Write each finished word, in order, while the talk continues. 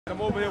I'm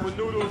over here with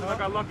noodles and I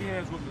got lucky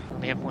hands with me.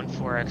 Only have one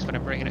 4X, but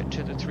I'm bringing it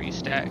to the 3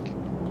 stack. 4X,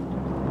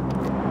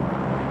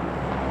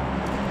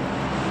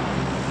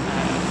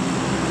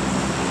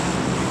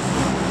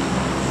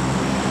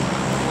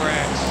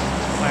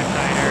 flat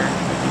tire,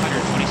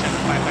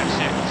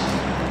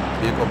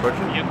 127,556. Vehicle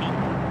approaching? Vehicle.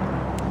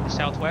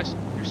 Southwest.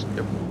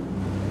 Yep.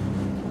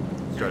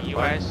 Start You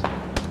guys.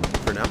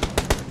 For now.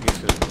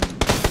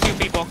 2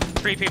 people,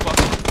 3 people.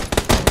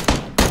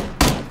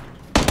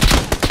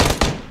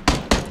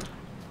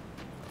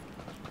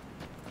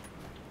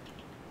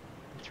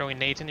 Throwing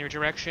nades in your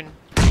direction.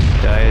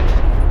 Died.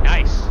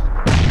 Nice.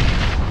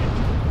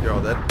 You're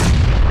all dead?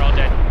 We're all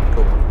dead.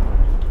 Cool.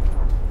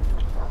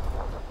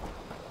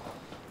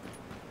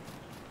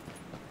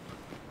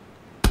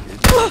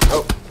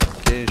 Oh,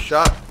 getting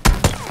shot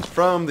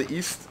from the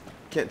east.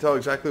 Can't tell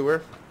exactly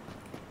where.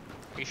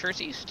 Are you sure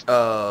it's east?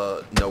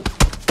 Nope.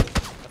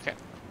 Okay.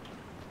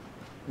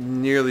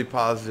 Nearly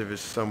positive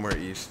it's somewhere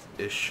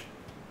east-ish.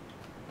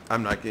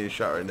 I'm not getting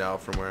shot right now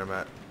from where I'm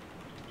at.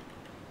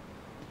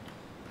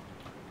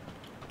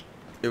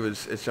 It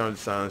sounded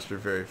silenced or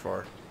very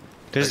far.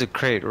 There's a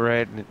crate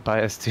right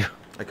by us too.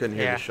 I couldn't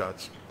hear the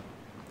shots.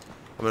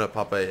 I'm gonna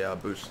pop a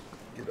boost.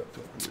 Get up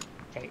to 100.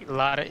 Okay, a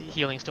lot of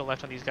healing still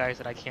left on these guys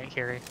that I can't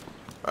carry.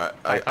 Alright,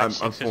 I'm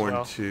 5.56 as 4 well.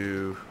 and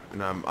 2,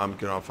 and I'm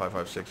getting on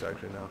 5.56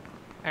 actually now.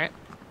 Alright.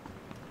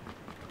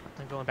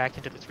 I'm going back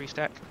into the 3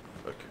 stack.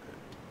 Okay.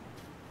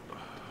 I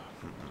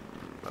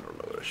don't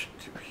know what I should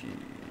do here.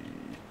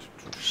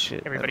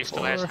 Shit. Everybody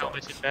still has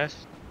helmets and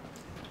vests.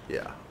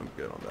 Yeah, I'm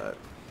good on that.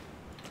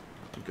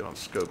 I'm good on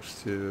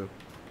scopes too.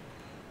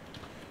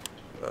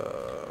 I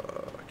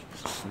can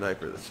use a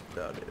sniper, that's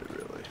about it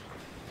really.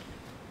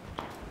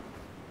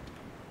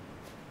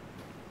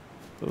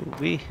 Ooh,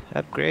 we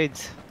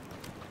upgrades.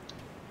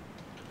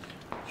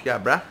 What you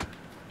got, bruh?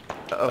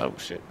 Oh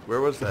shit.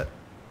 Where was that?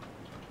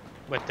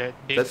 With the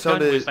big That gun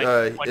sounded, was like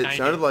it 190.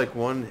 sounded like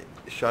one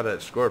shot at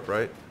Scorp,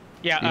 right?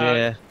 Yeah,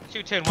 Yeah.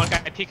 210, one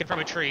guy peeking from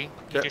a tree.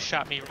 He Okay. just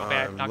shot me real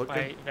bad, I'm knocked my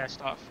looking.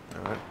 vest off.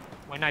 Alright.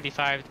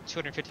 195,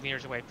 250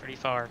 meters away, pretty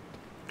far.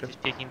 Okay.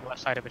 Just peeking the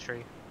left side of a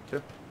tree.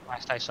 Okay.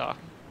 Last I saw.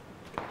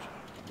 Gotcha.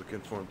 Looking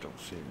for him, don't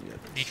see him yet.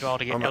 Need you all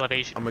to get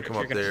elevation. I'm gonna if come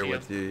you're up gonna there see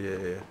with him. you,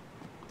 yeah.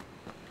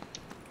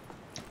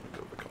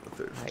 Go look on the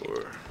 3rd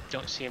floor.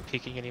 Don't see him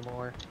peeking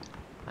anymore.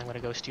 I'm gonna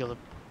go steal the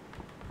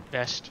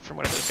vest from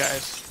one of those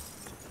guys.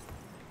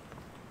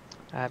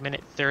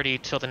 Minute 30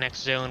 till the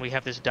next zone. We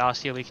have this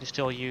dossier we can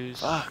still use.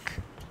 Fuck.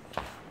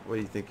 What,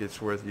 do you think it's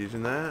worth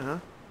using that, huh?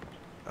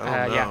 I don't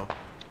know. Yeah.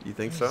 You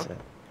think so?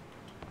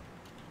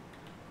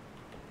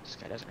 This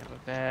guy doesn't have a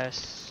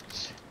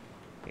vest.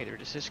 Neither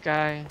does this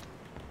guy.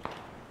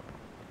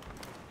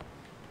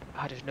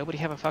 Ah, does nobody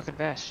have a fucking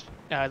vest?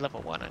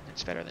 Level 1,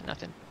 it's better than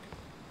nothing.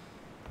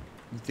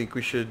 You think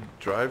we should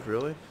drive,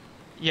 really?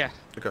 Yeah.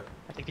 Okay.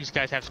 I think these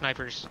guys have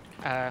snipers.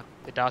 The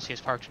dossier is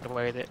parked in a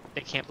way that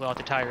they can't blow out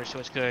the tires, so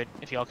it's good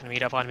if y'all can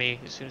meet up on me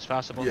as soon as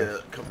possible. Yeah,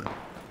 come on.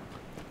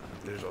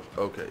 There's a...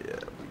 Okay, yeah,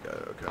 we got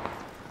it, okay.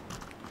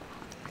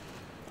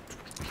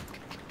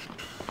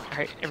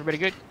 Alright, everybody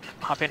good?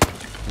 Hop in.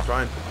 I'm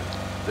trying.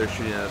 They're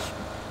shooting at us.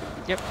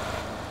 Yep.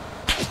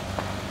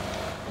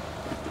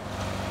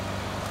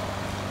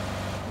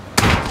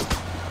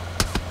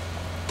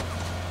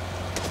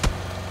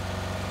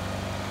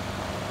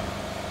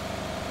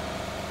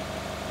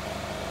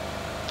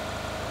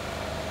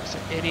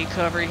 Any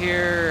cover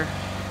here?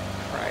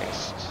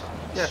 Christ.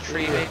 This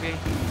tree, maybe?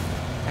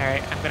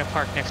 Alright, I'm gonna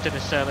park next to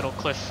this little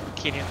cliff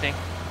canyon thing.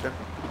 Okay.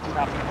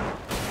 Stop.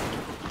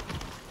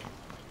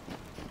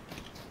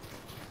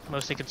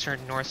 Mostly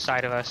concerned north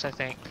side of us, I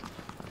think.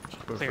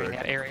 Go Clearing for a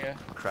that area.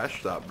 Crash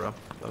stop, bro.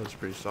 That was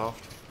pretty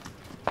soft.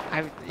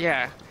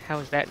 Yeah, how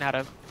is that not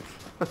a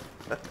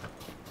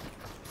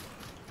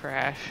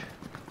crash?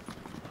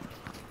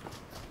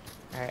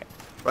 Alright.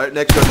 Right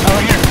next to us. Oh,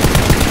 here!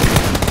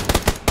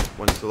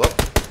 One's still up. To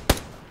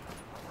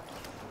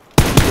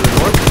the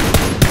north.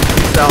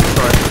 South,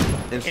 sorry.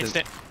 Instant.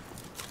 Instant.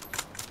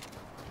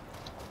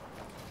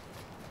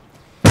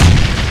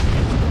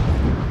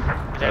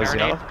 Is that our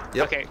name?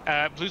 Yep. Okay,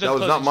 blue That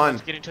zone's was not closing, so mine.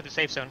 let's get into the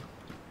safe zone.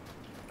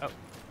 Oh,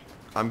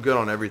 I'm good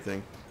on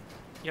everything.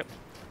 yep.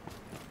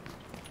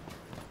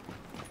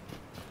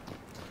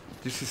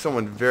 Do you see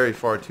someone very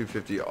far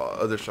 250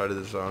 other side of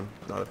the zone?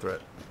 Not a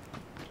threat.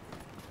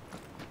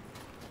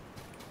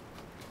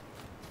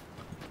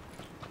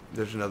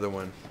 There's another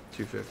one,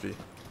 250.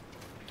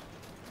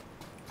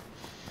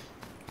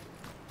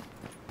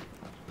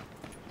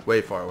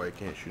 Way far away,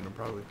 can't shoot him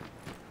probably.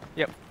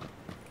 Yep.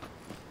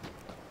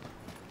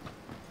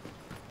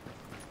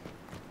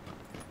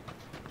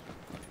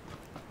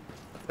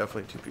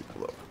 Definitely 2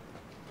 people up.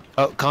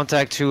 Oh,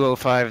 contact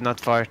 205, not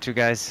far. 2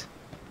 guys.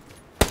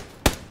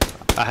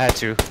 I had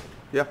to.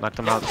 Yeah. Knocked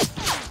them out.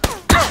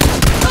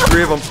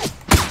 3 of them.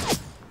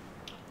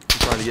 I'm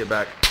trying to get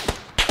back.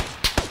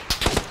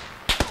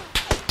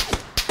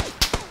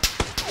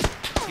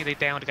 See the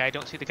downed guy,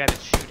 don't see the guy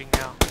that's shooting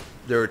now.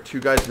 There are 2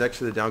 guys next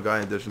to the down guy,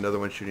 and there's another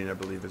one shooting, I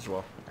believe, as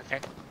well. Okay.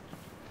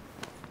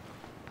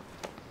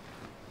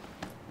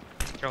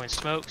 throwing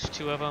smokes,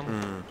 2 of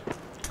them.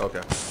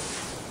 Okay.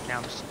 Now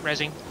I'm just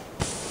rezzing.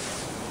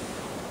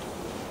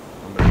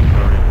 I'm gonna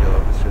burn and heal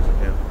up as soon as I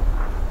can.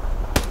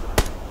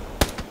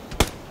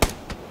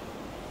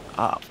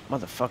 Ah,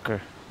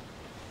 motherfucker.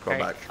 Crawl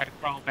Alright, back. try to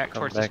crawl back Come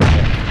towards back.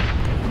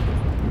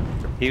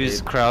 this. He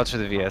was crouched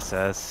with the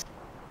VSS.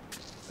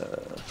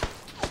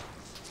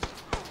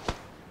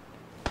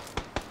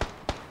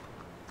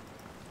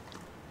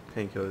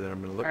 Painkiller there,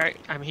 I'm gonna look. Alright,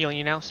 I'm healing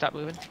you now. Stop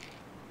moving.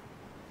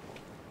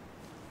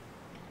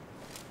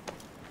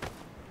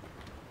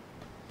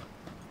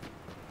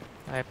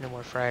 I have no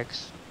more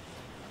frags.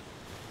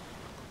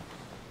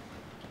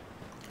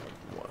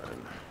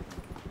 One.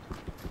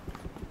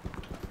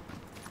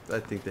 I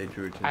think they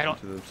drew I attention don't-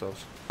 to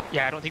themselves.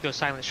 Yeah, I don't think those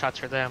silent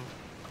shots are them.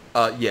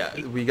 Yeah,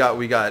 we got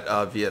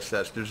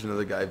VSS. There's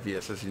another guy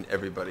VSSing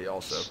everybody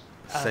also.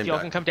 If Same y'all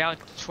guy. can come down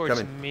towards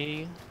Coming.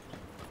 me.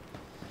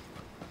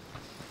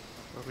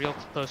 We're real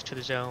close to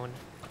the zone.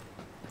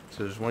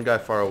 So there's one guy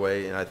far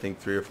away, and I think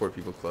 3 or 4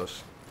 people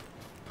close.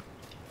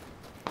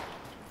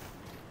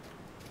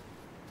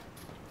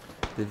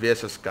 The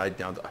VSS guy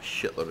downed a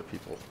shitload of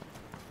people.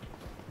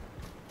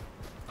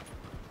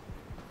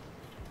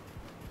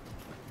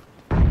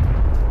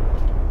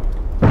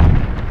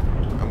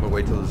 I'm gonna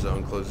wait till the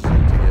zone closes in to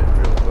get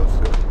real close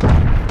to it.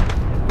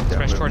 Yeah,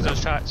 Rush moving towards up,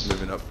 those shots.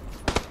 Moving up.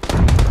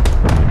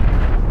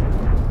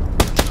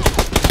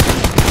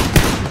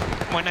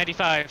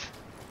 195.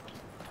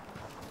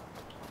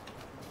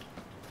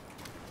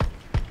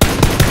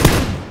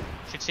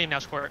 Should see him now,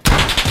 Squirt.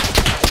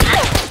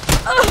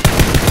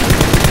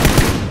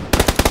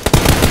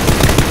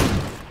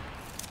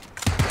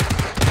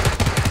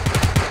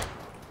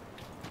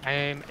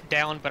 I'm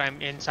down, but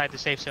I'm inside the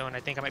safe zone. I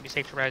think I might be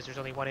safe to res. There's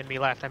only 1 enemy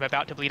left. I'm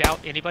about to bleed out.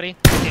 Anybody?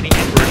 We're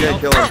gonna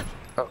kill him.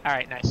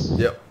 Alright, nice.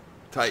 Yep.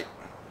 Tight.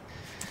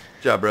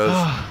 Good job,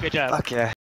 bros. Good job. Fuck yeah.